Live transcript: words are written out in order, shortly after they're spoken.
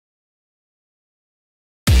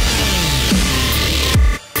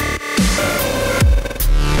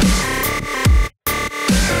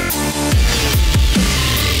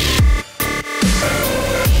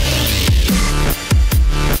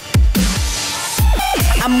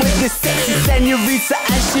I'm with this sexy senorita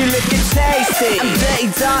and she looking tasty. I'm dirty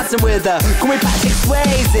dancing with her, call me Patrick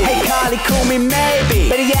Swayze. Hey Carly, call me maybe,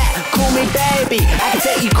 but yeah, call me baby. I can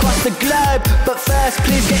take you across the globe, but first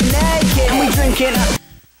please get naked. And we drinking up.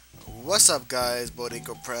 What's up guys,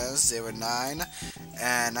 Bodico Prince 09,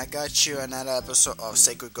 and I got you another episode of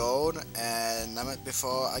ScaredGold. And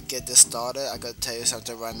before I get this started, I gotta tell you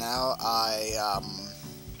something right now. I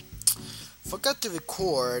forgot to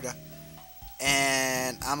record,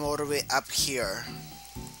 and I'm all the way up here,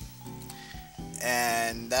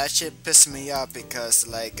 and that shit pissed me off because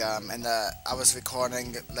I was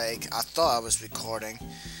recording, like I thought I was recording,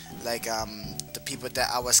 like the people that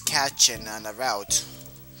I was catching on the route.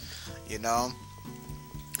 You know,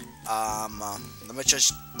 let me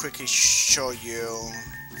just quickly show you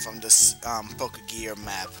from this Poker Gear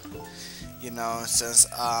map. You know, since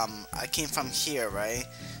I came from here, right?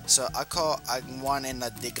 So I won in a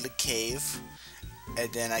Diglett cave,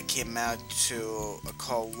 and then I came out to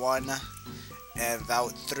call 1 and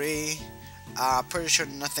Route 3. Pretty sure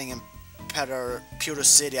nothing in Pewter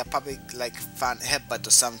City. I probably like found headbutt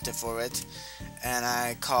or something for it, and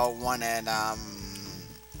I call 1 and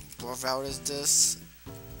what route is this?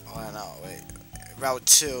 Oh no, wait. Route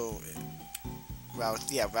 2.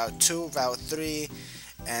 Route 2, Route 3,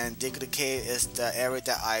 and Diglett Cave is the area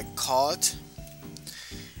that I caught.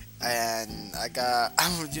 And I got,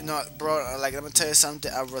 you know, bro, like, let me tell you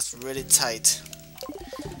something, I was really tight.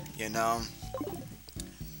 You know?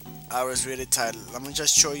 I was really tight. Let me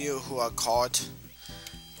just show you who I caught.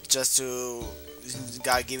 Just to,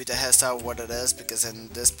 gotta give you the heads up what it is, because in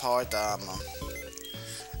this part,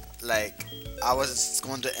 like, I was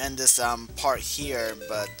going to end this part here,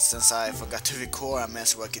 but since I forgot to record, I may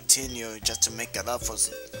as well continue just to make it up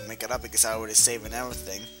because I already saved and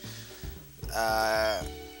everything.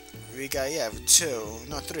 We got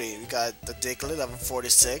 3. We got the Diglett level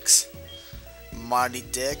 46, Marley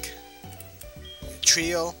Dick,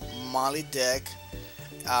 Trio, Molly Dick,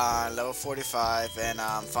 level 45, and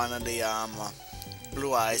finally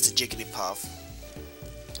Blue Eyes, the Jigglypuff.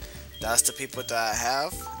 That's the people that I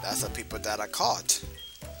have. That's the people that I caught.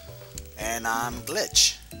 And I'm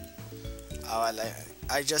Glitch.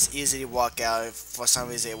 I just easily walk out if for some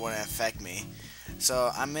reason it wouldn't affect me. So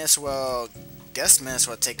I may as well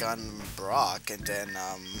take on Brock, and then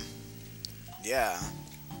yeah.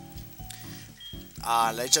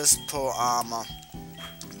 Let's just pull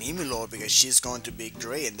Mimi Lord, because she's going to be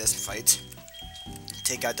great in this fight.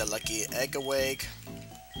 Take out the lucky egg awake,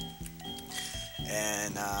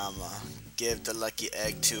 and give the lucky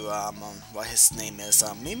egg to what his name is,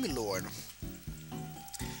 Mimi Lord,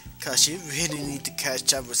 cause she really need to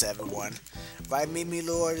catch up with everyone, right? Mimi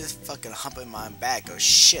Lord is fucking humping my back. Oh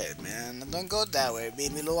shit, man, don't go that way,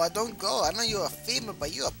 Mimi Lord. Don't go. I know you're a female,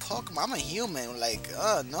 but you're a Pokemon. I'm a human. Like,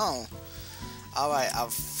 oh no. All right, our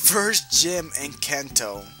first gym in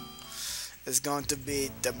Kanto is going to be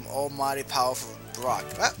the almighty powerful Brock.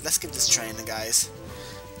 Well, let's give this training, guys.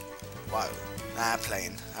 Wow. Nah, I'm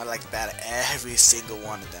playing. I like to battle every single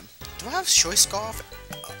one of them. Do I have Shoy Scarf?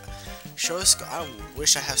 Shoy Scarf? I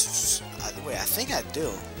wish I had. Wait, I think I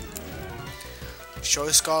do.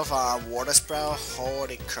 Shoy Scarf, Water Sprout.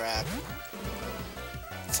 Holy crap.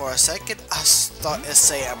 For a second, I thought it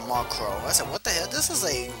say a Macro. I said, what the hell? This is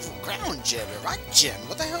a ground gym, a rock gym.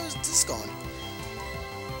 What the hell is this going?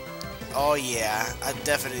 Oh yeah, I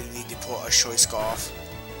definitely need to pull a Shoy Scarf.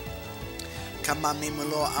 Come on, Mimi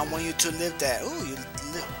Lord, I want you to live that. Ooh, you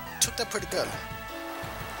took that pretty good.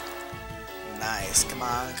 Nice. Come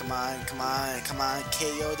on, come on, come on, come on.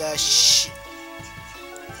 KO that shit.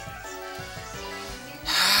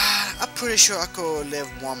 I'm pretty sure I could live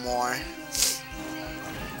one more.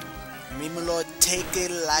 Mimi Lord, take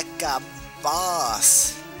it like a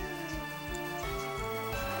boss.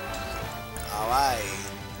 Alright.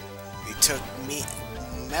 We took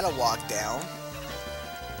Metal Walk down.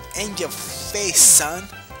 In your face, son.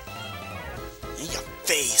 In your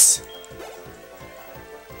face.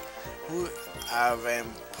 Who are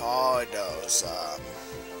Rampardos?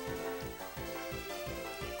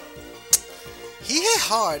 He hit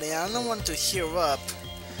hard, and I don't want to heal up.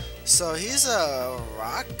 So he's a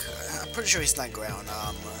rock. I'm pretty sure he's not ground.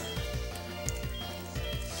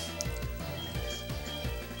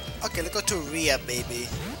 Okay, let's go to Rhea, baby.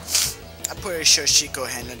 I'm pretty sure she could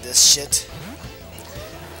handle this shit.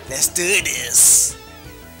 Let's do this.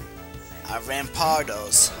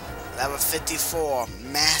 Rampardos, level 54,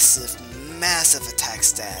 massive attack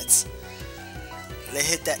stats. Let's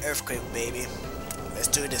hit that earthquake, baby. Let's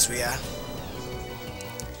do this, Rhea.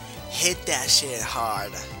 Hit that shit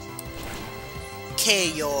hard.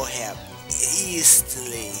 KO him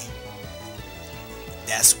easily.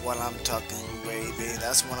 That's what I'm talking, baby.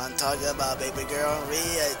 That's what I'm talking about, baby girl.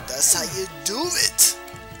 Yeah, that's how you do it.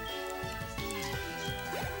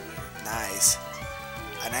 Nice.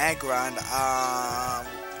 An egg run. Do I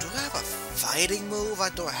have a fighting move? I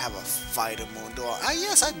don't have a fighting move. Do I? Ah,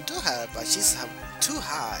 yes, I do have, but she's too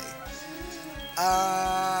high.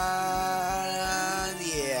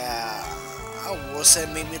 Yeah. I will say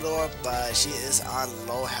Mimi Lord, but she is on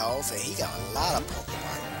low health, and he got a lot of Pokemon.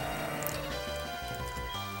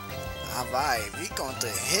 Alright, we going to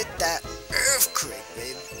hit that earthquake,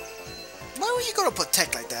 baby. Why were you gonna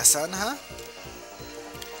protect like that, son, huh?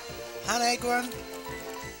 Huh, Agron?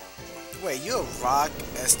 Wait, you're a rock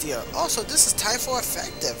and steel. Also, this is time for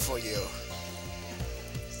effective for you.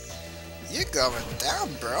 You're going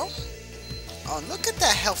down, bro. Oh, look at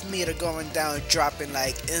that health meter going down, dropping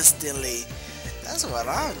like instantly. That's what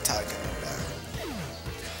I'm talking about.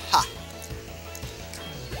 Ha!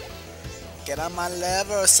 Get on my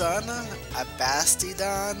level, son. A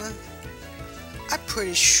Bastidon. I'm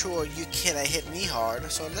pretty sure you cannot hit me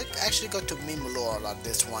hard, so let's actually go to Mimulor on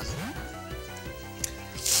this one.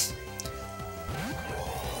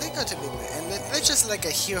 Let's go to Mimulor, and let's just like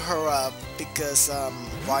heal her up, because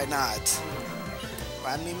why not?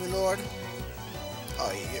 Right, Mimulor?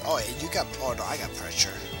 Oh, you got, oh no, I got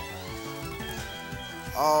pressure.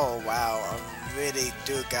 Oh wow, I really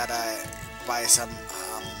do gotta buy some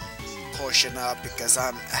potion up, because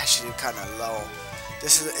I'm actually kind of low.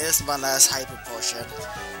 This is my last hyper potion,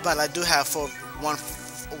 but I do have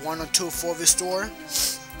one or two for restore,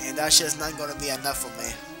 and that shit's not gonna be enough for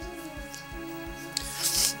me.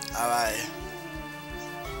 Alright,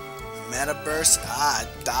 Meta Burst,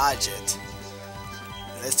 dodge it.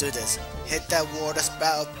 Let's do this. Hit that water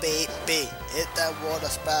spout, baby. Hit that water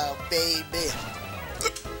spout, baby.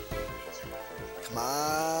 Come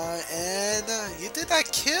on, and you did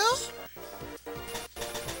that kill?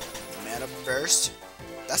 Meta Burst.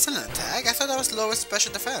 That's an attack? I thought that was lowest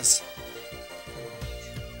special defense.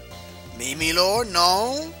 Mimi Lord,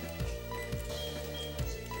 no.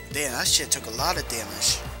 Damn, that shit took a lot of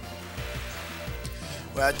damage.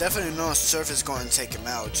 Well, I definitely know Surf is going to take him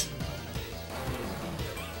out.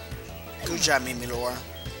 Good job, Mimi Lord.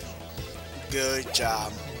 Good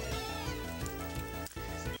job.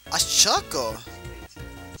 A Choco?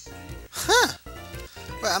 Huh.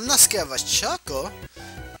 Well, I'm not scared of a Choco,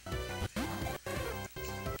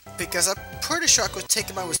 because I'm pretty sure I could take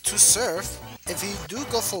him out with 2 Surf. If you do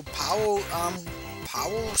go for power,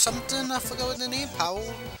 power something, I forgot what the name, power,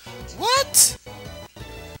 what?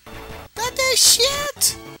 That is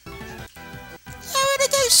shit! I wanna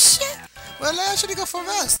do shit! Well, I actually go for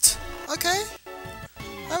rest. Okay.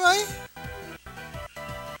 Alright.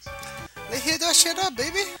 Let's heat that shit up,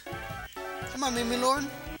 baby. Come on, Mimi Lord.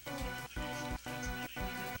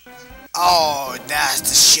 Oh, that's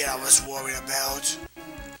the shit I was worried about.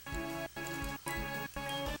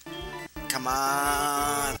 Come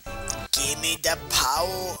on. Give me the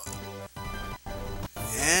power.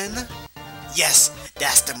 And yes,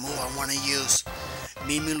 that's the move I want to use.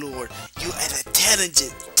 Mimi Lord, you are a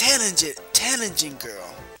talented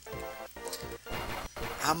girl.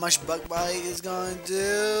 How much bug bite is going to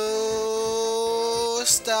do?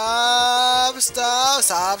 Stop.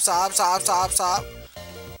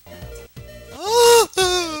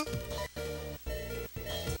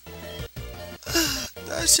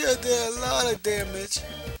 That shit did a lot of damage.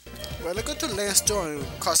 Well, let's go to Land Storm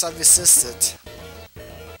because I resisted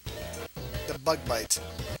the bug bite.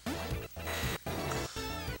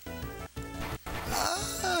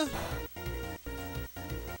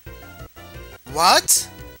 What?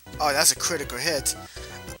 Oh, that's a critical hit.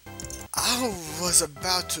 I was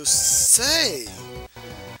about to say.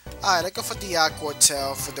 Alright, let's go for the Aqua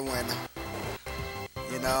Tail for the win.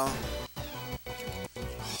 You know?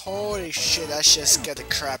 Holy shit, that shit scared the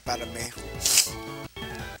crap out of me.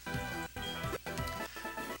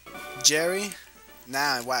 Jerry?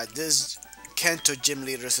 Nah, wow, this Kanto gym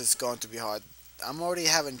leaders is going to be hard. I'm already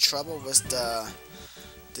having trouble with the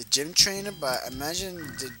gym trainer, but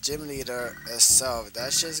imagine the gym leader itself.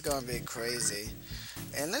 That shit's gonna be crazy.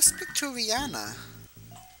 And let's speak to Rihanna.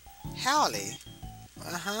 Howley.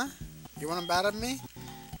 You wanna battle me?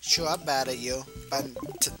 Sure, I'll battle you. But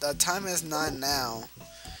the time is not now.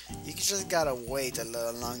 You just gotta wait a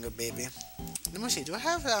little longer, baby. Let me see, do I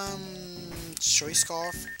have Choice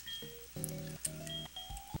Scarf?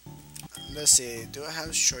 Let's see, do I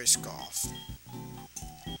have Choice Scarf?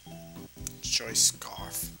 Choice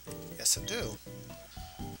Scarf. Yes, I do.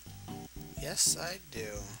 Yes, I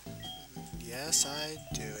do. Yes, I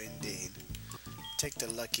do indeed. Take the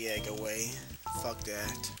lucky egg away. Fuck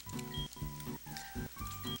that.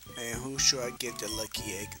 And who should I give the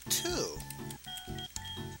lucky egg to?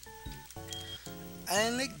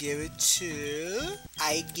 And I give it to...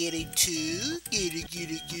 I get it to... Get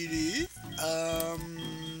it.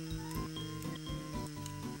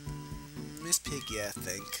 Miss Piggy, I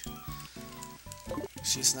think.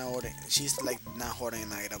 She's not holding... She's like not holding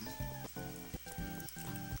an item.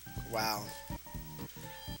 Wow.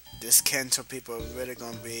 This Kanto people are really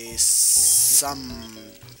gonna be some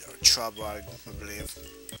trouble, I believe.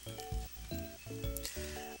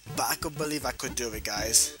 But I could believe I could do it,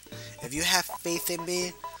 guys. If you have faith in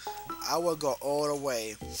me, I will go all the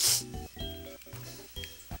way.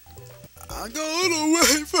 I'll go all the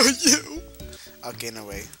way for you. Okay, no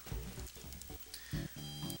way.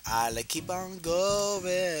 I'll keep on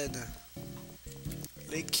going.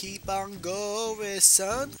 Let's keep on going,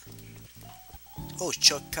 son. Oh,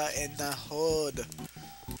 shortcut in the hood.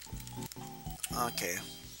 Okay.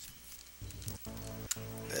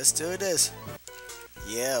 Let's do this.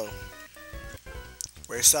 Yo.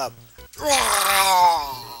 Where's up?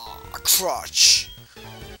 Crotch.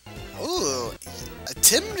 Ooh,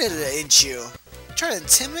 intimidated, ain't you? Trying to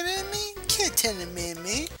intimidate me? Can't intimidate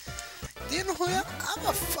me. Do you know who I am? I'm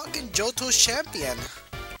a fucking Johto champion.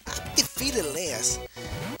 I defeated Lance.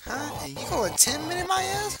 Huh? And you gonna intimidate my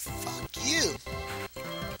ass? Fuck you.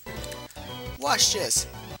 Watch this.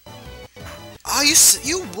 Oh,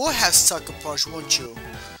 you would have sucker punch, won't you?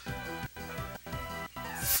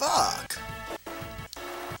 Fuck.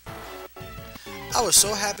 I was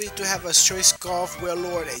so happy to have a straight scarf,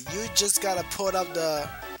 Warlord, and you just gotta put up the...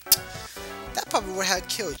 That probably would have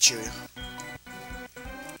killed you.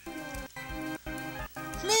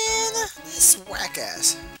 Man, this whack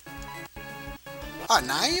ass. Oh,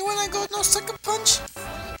 now you wanna go no sucker punch?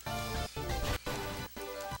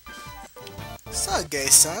 So gay,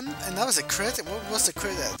 son. And that was a crit? What was the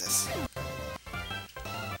crit at this?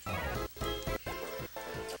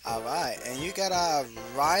 Alright, and you gotta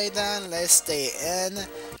ride on. Let's stay in.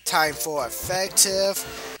 Time for effective.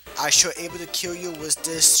 I should able to kill you with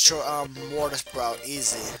this water sprout.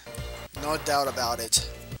 Easy. No doubt about it.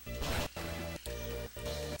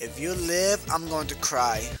 If you live, I'm going to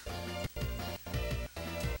cry.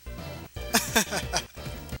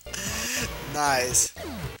 Nice.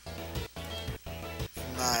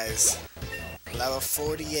 Nice. Level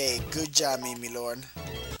 48. Good job, Mimi Lord.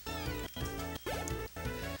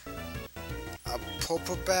 A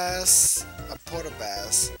Popobass. A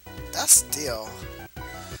Potobass. That's steel.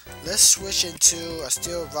 Let's switch into a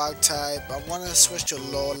steel rock type. I want to switch to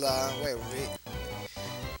Lola. Wait.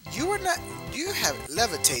 You are not. You have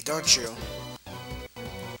levitate, don't you?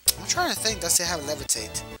 I'm trying to think. Does it have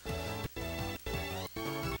levitate?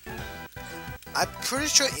 I'm pretty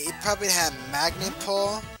sure it probably had magnet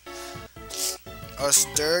pull or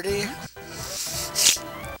sturdy.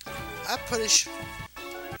 I'm pretty sure.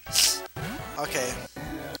 Okay,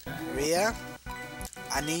 Rhea,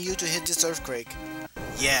 I need you to hit this earthquake.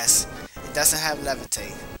 Yes, it doesn't have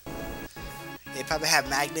levitate. It probably have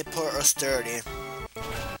magnet pull or sturdy.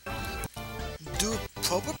 Do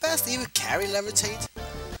Popobass even carry levitate?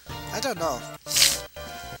 I don't know.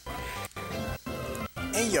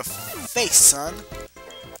 In your face, son.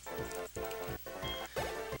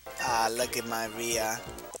 Ah, look at my Rhea.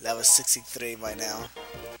 Level 63 right now.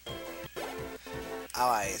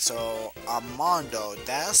 Alright, so Armando,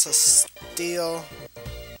 that's a steel.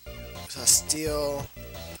 It's a steel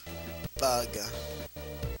bug.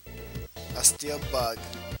 A steel bug.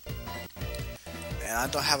 And I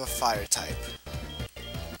don't have a fire type.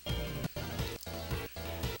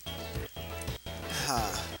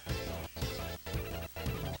 Huh.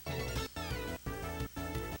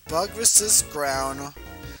 Bug resist ground,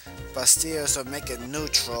 but still so make it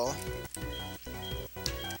neutral.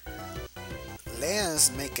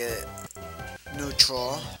 Lands make it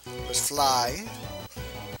neutral with fly.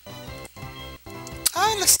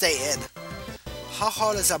 Alright, let's stay in. How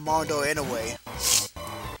hard is Armando anyway?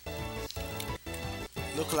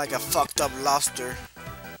 Look like a fucked up lobster.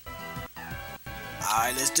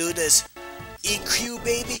 Alright, let's do this. EQ,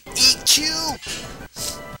 baby, EQ!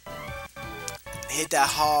 Hit that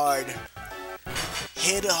hard.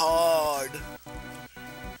 Hit it hard.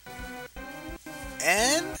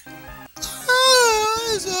 And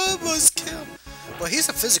it's almost killed. Well, he's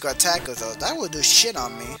a physical attacker though. That will do shit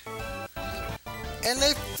on me. And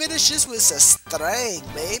let's finish this with a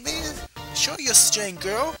strength, baby. Show your strength,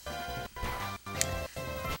 girl.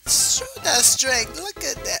 Show that strength. Look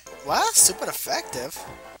at that. Wow, super effective.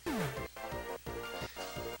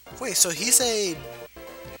 Wait, so he's a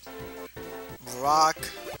rock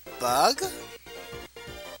bug?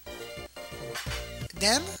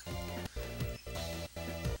 Then?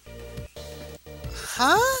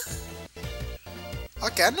 Huh?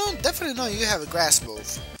 Okay, I know, definitely know you have a grass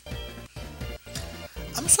move.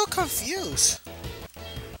 I'm so confused.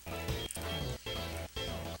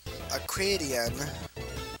 Aquadian.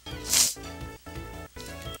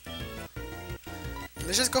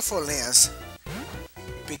 Let's just go for Lance.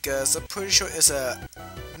 Because I'm pretty sure it's a...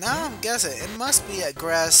 Now I'm guessing, it must be a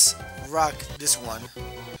grass rock, this one.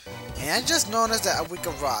 And I just noticed that a weaker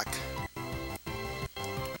rock.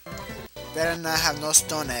 Better not have no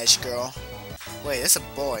Stone Edge, girl. Wait, it's a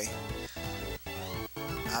boy.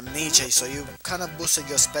 I'm Nietzsche, so you kinda boosted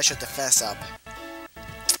your special defense up.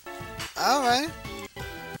 Alright.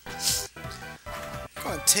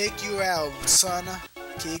 Gonna take you out, son.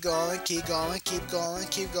 Keep going, keep going, keep going,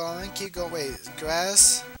 keep going, keep going. Wait,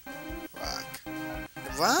 grass? Rock.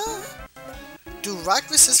 What? Do rock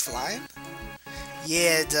resist flying?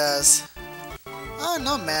 Yeah, it does. Oh,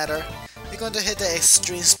 no matter. We're going to hit the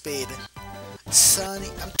extreme speed. Sonny,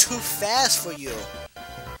 I'm too fast for you.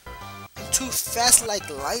 I'm too fast like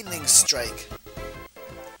lightning strike.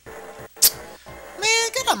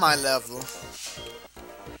 Man, get on my level.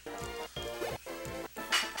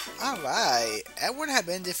 Alright, Edward have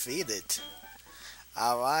been defeated.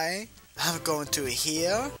 Alright, I'm going to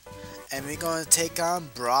here, and we're going to take on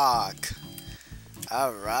Brock.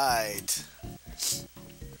 Alright.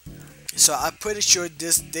 So I'm pretty sure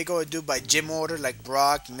this they're gonna do by gym order, like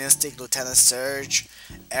Brock, Mystic, Lieutenant Surge,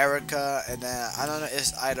 Erica, and then I don't know,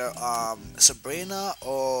 it's either Sabrina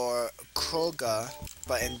or Kroga,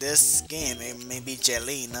 but in this game it may be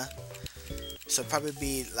Jaylene. So probably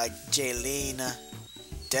be like Jaylene,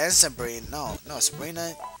 then Sabrina. No,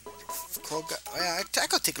 Sabrina, Kroga. Yeah, I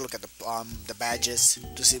could take a look at the badges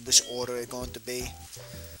to see which order it's going to be.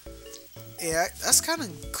 Yeah, that's kind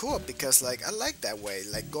of cool because like I like that way,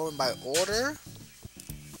 like going by order.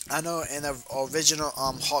 I know in the original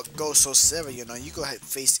Hawk Ghost or Silver, you know, you go ahead and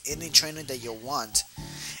face any trainer that you want.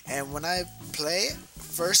 And when I play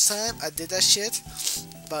first time, I did that shit,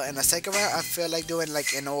 but in the second round, I feel like doing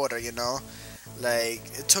like in order, you know. Like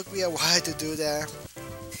it took me a while to do that,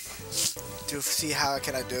 to see how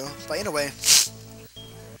can I do. But anyway,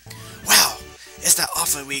 wow, it's that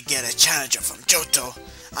often we get a challenger from Johto.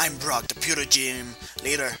 I'm Brock, the Pewter Gym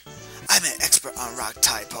leader. I'm an expert on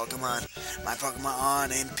rock-type Pokemon. My Pokemon are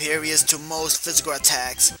imperious to most physical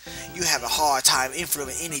attacks. You have a hard time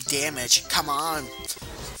inflicting any damage. Come on.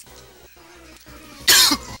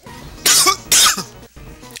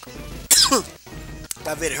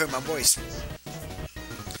 That really hurt my voice.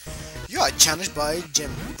 You are challenged by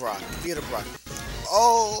Gym Brock, Peter Brock.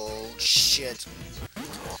 Oh shit.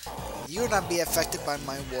 You will not be affected by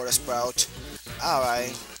my water sprout.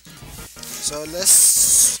 Alright. So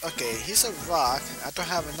let's... Okay, he's a rock. I don't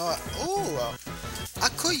have no... Oh! I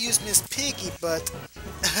could use Miss Piggy, but...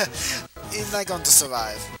 he's not going to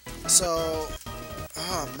survive. So...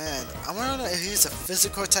 Oh man. I want to know if he's a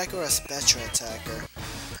physical attacker or a special attacker.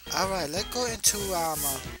 Alright, let's go into...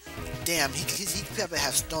 Damn, he probably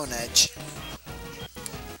has Stone Edge.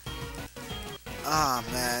 Ah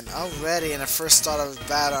man, already in the first start of the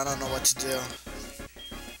battle, I don't know what to do.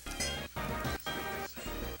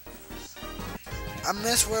 I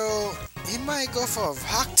miss well, he might go for a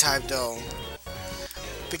rock type though.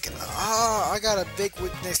 I got a big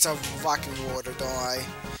weakness to rock and water, don't I?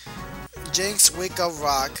 Jinx weak of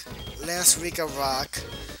rock, Lance weak of rock,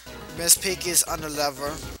 Miss Piggy is under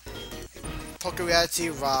level, Poké Reality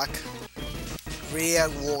rock, Rhea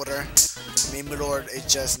water, Mimi Lord is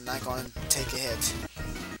just not going to take a hit.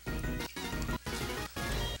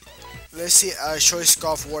 Let's see Short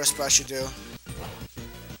Scarf water splash should do.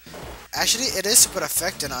 Actually, it is put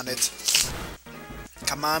affecting on it.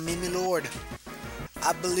 Come on, Mimi Lord.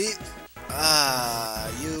 I believe...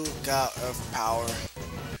 you got Earth Power.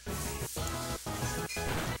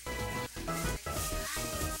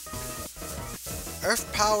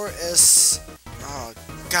 Earth Power is... Oh,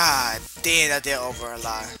 god damn, that did over a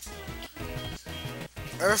lot.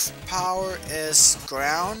 Earth Power is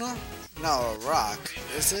ground? No, rock.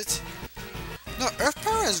 Is it? No, Earth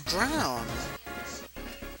Power is ground.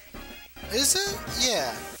 Is it?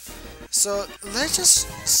 Yeah. So let's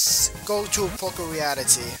just go to Poké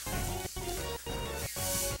Reality.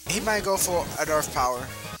 He might go for an Earth Power.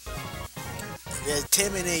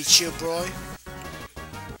 Intimidate you, bro.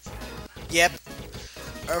 Yep.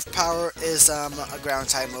 Earth Power is a ground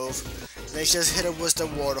type move. Let's just hit him with the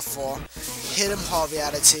Waterfall. Hit him Hard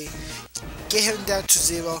Reality. Get him down to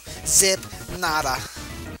 0. Zip. Nada.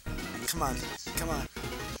 Come on. Come on.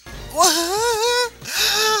 What?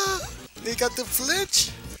 We got the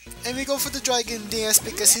flinch, and we go for the Dragon Dance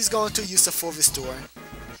because he's going to use the full restore.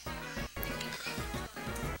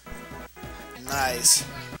 Nice.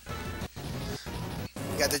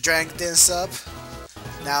 We got the Dragon Dance up.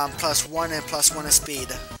 Now I'm +1 and +1 in speed.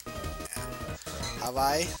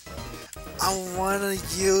 Alright. I wanna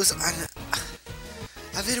use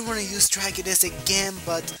I really wanna use Dragon Dance again,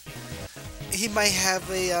 but he might have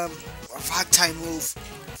a rock type move.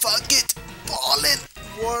 Fuck it! Ballin'!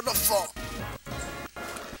 Waterfall!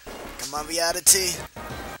 Come on, Reality.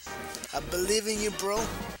 I believe in you, bro.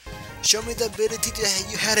 Show me the ability that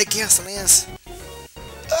you had against Lance.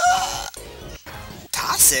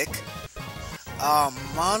 Toxic?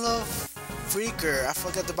 Mono Freaker. I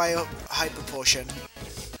forgot to buy a Hyper Potion.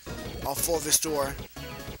 Or full restore.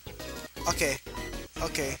 Okay.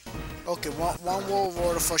 One more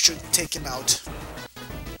waterfall should take him out.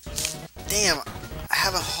 Damn, I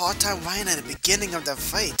have a hard time running at the beginning of the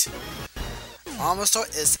fight. Armorstar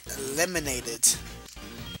is eliminated.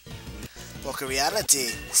 Broken Reality,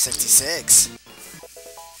 66.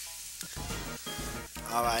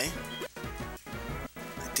 Alright.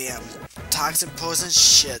 Damn, Toxic Poison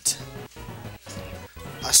shit.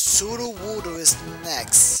 A Pseudo Wooder is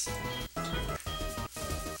next.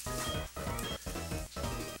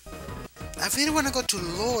 I really want to go to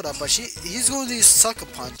Loda, but he's going to use Sucker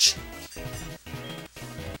Punch.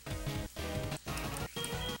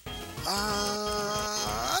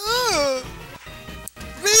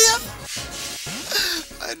 Mia!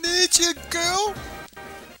 I need you, girl!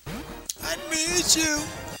 I need you!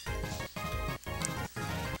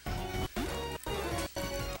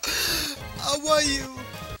 I want you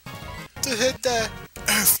to hit that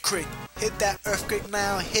earthquake. Hit that earthquake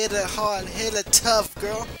now. Hit it hard. Hit it tough,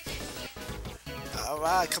 girl.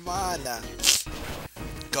 Alright, come on now.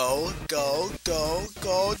 Go. Don't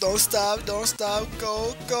stop. Go.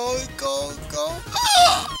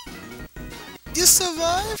 Ah! You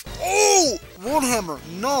survived? Oh! Warhammer.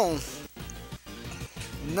 No.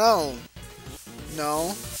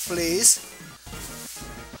 Please.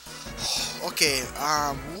 Okay,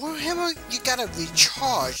 Warhammer, you gotta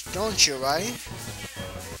recharge, don't you, right?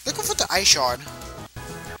 Looking for the Ice Shard.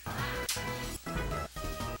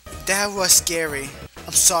 That was scary.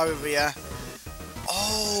 I'm sorry, Rhea.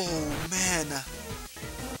 Oh, man.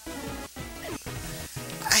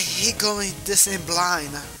 I hate going this in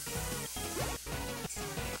blind.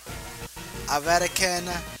 Avatican.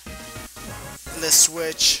 Let's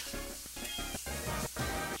switch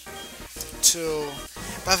to...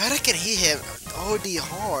 But Avatican, he hit OD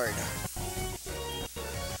hard.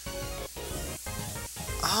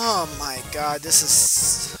 Oh my god, this is...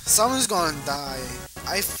 Someone's gonna die.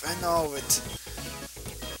 I know it.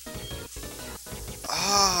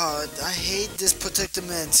 Ah, I hate this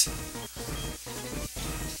predicament.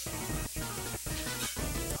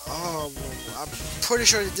 Oh, I'm pretty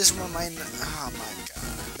sure that this one might... Oh my god.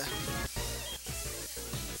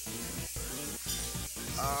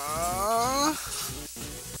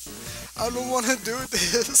 I don't want to do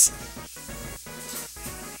this.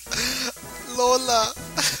 Lola.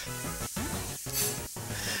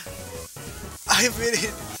 I really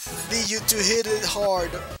need you to hit it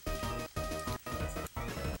hard.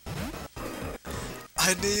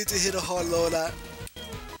 I need you to hit it hard, Lola.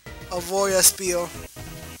 Avoid a spear.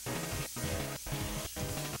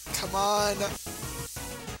 Come on.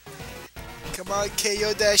 Come on,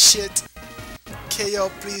 KO that shit. KO,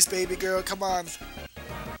 please, baby girl. Come on.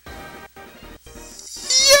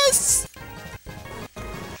 Yes!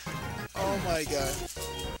 Oh my god.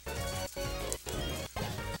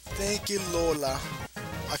 Thank you, Lola.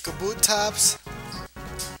 Akaboot taps.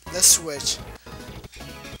 Let's switch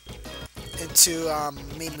into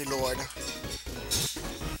Mimi Lord.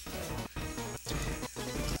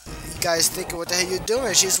 You guys think, what the hell you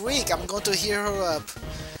doing? She's weak. I'm going to heal her up.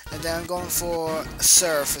 And then I'm going for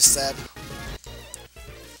Surf instead.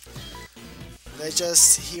 Let's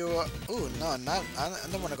just heal. Oh no, not. I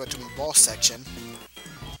don't want to go to the boss section.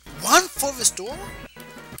 One for restore?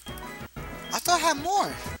 I thought I had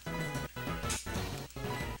more.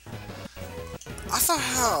 I thought,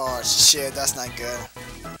 oh shit, that's not good.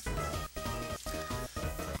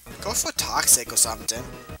 Go for Toxic or something.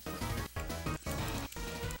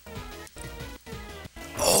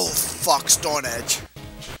 Oh fuck, Stone Edge.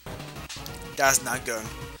 That's not good.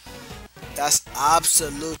 That's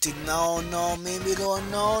absolutely no, Mimi Lord,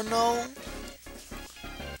 no.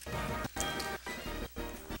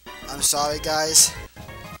 I'm sorry, guys.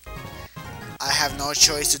 I have no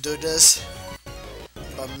choice to do this.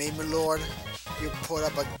 But Mimi Lord, you put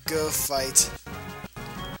up a good fight.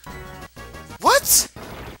 What?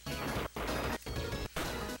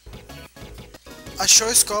 A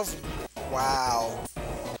short scarf? Wow.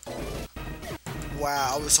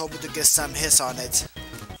 Wow, I was hoping to get some hits on it.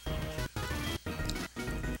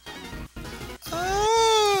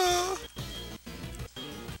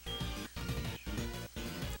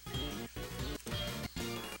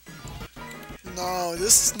 no,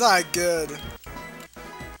 this is not good.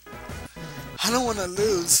 I don't want to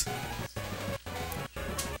lose.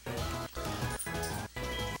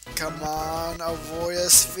 Come on, avoid a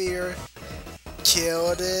sphere.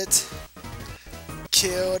 Killed it.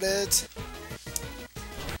 Killed it.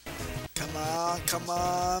 Come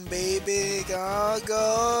on, baby. Go,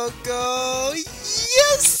 go, go.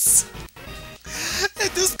 Yes!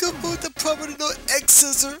 And this could move the property no X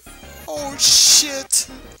scissor. Oh shit.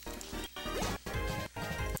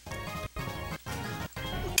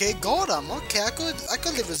 Okay, Goldum. Okay, I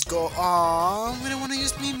could live as gold. Aww, I didn't want to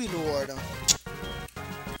use Mimi Lord.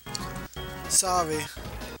 Sorry.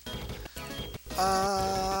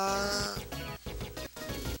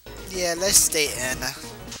 Yeah, let's stay in.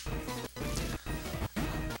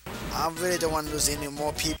 I really don't want to lose any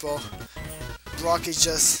more people. Brock is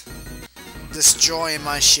just destroying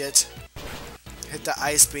my shit. Hit the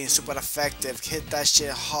ice beam, super effective. Hit that shit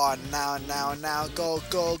hard now. Go,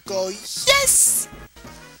 go, go. Yes!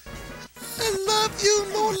 I love you,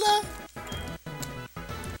 Lola.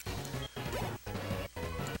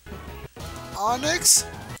 Onyx?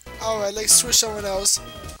 Alright, let's switch someone else.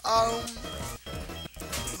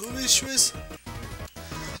 Who is switch?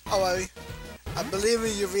 Alright. I believe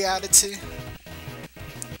in your reality.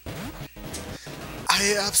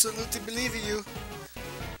 I absolutely believe in you.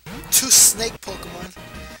 2 snake Pokemon.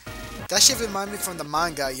 That shit remind me from the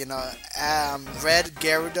manga, you know. Red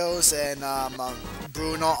Gyarados and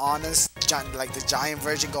Bruno Honest, like the giant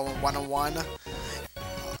version going 1-on-1.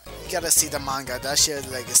 You gotta see the manga. That shit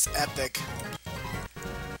like is epic.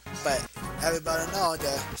 But everybody know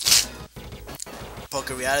that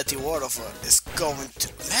Poké Reality Waterfall is going to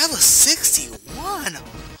level 61.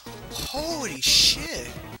 Holy shit!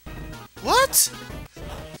 What?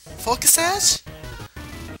 Focus Sash?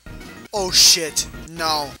 Oh shit!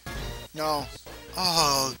 No!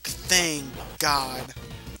 Oh, thank God!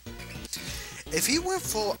 If he went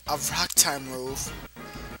for a rock time move,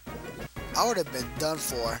 I would have been done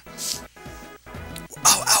for.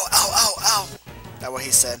 Ow! That's what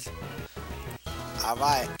he said.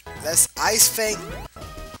 Alright, let's Ice Fang.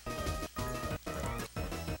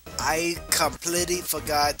 I completely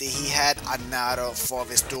forgot that he had another for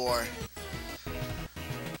his door.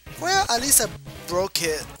 Well, at least I broke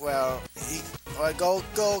it. Well, go!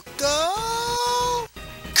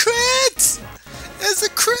 Crit! It's a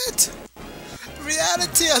crit!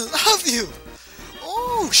 Reality, I love you!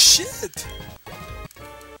 Oh, shit!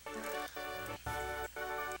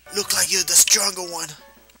 Look like you're the stronger one.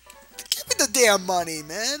 Give me the damn money,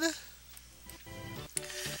 man.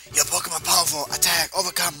 Your Pokemon powerful. Attack.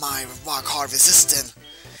 Overcome my rock hard resistance.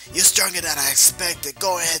 You're stronger than I expected.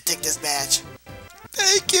 Go ahead, take this badge.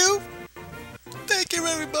 Thank you. Thank you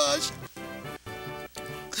very much.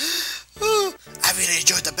 I really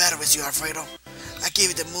enjoyed the battle with you, Alfredo. I gave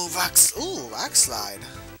you the move Rock Slide.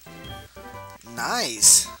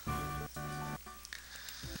 Nice.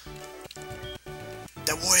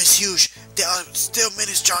 The war is huge. There are still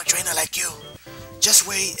many strong trainers like you. Just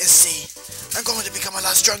wait and see. I'm going to become a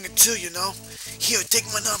lot stronger too, you know. Here, take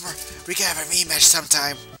my number. We can have a rematch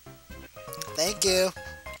sometime. Thank you.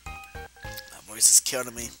 My voice is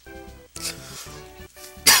killing me.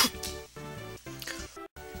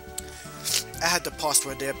 I had to pause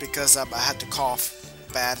for there because I had to cough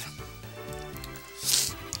bad.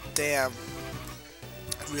 Damn.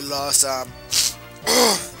 We lost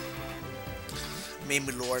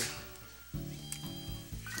Mimi Lord.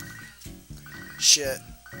 Shit.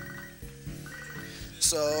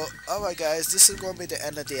 So, alright guys, this is going to be the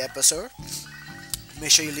end of the episode.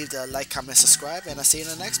 Make sure you leave the like, comment, subscribe, and I'll see you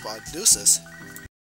in the next part. Deuces.